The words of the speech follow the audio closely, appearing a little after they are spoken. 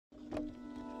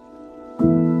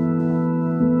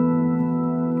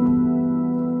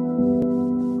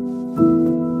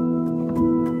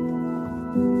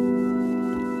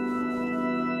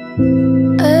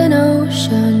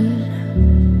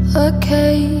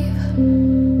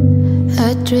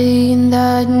A dream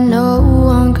that no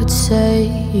one could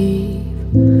save,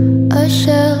 a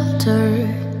shelter,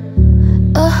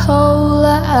 a whole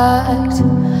act,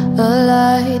 a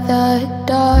light that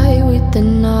died with the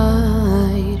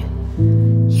night.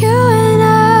 You and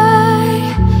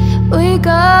I, we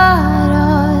got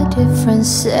our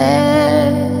differences,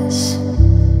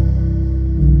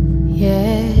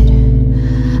 yet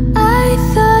I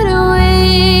thought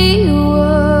we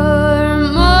were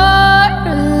more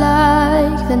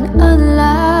alike than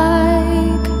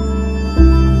unlike.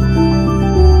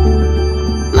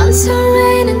 Months of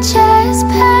rain and chest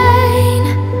pain,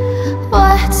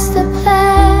 what's the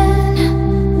plan?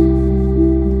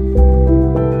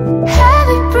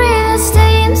 Heavy breathing,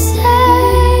 stay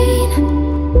insane.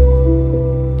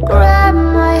 Grab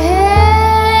my hand.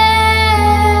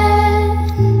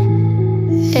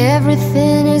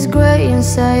 Everything is grey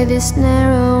inside this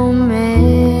narrow maze.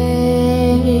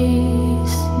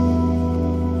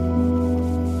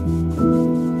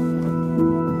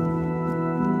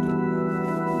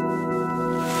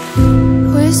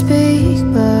 We speak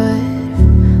but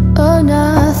oh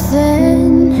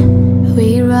nothing. We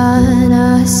run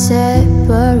our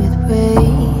separate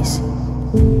ways.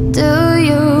 Do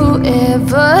you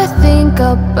ever think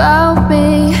about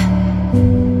me?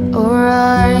 Or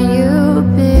are you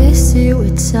busy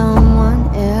with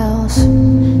someone else?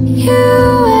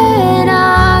 You and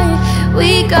I,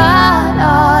 we got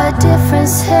our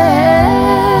differences,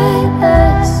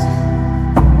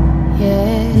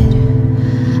 yet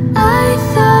I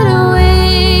thought we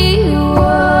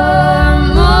were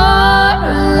more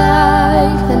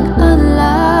alike than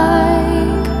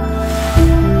unlike.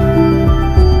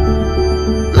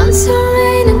 Months of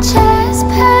rain and chest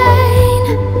pain,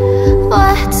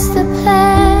 what's the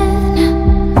plan?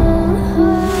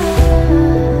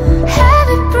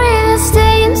 Heavy breathing,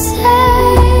 stay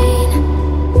insane.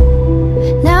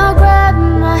 Now grab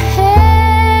my hand.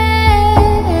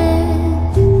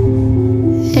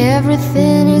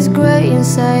 Everything is grey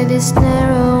inside this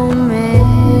narrow maze.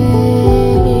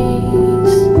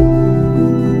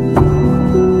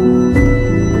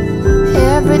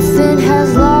 Everything has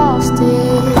lost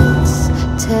its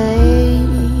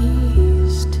taste.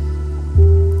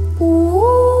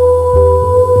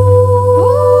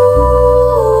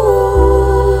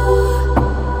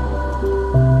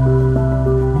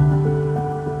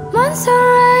 Months of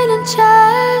rain and child.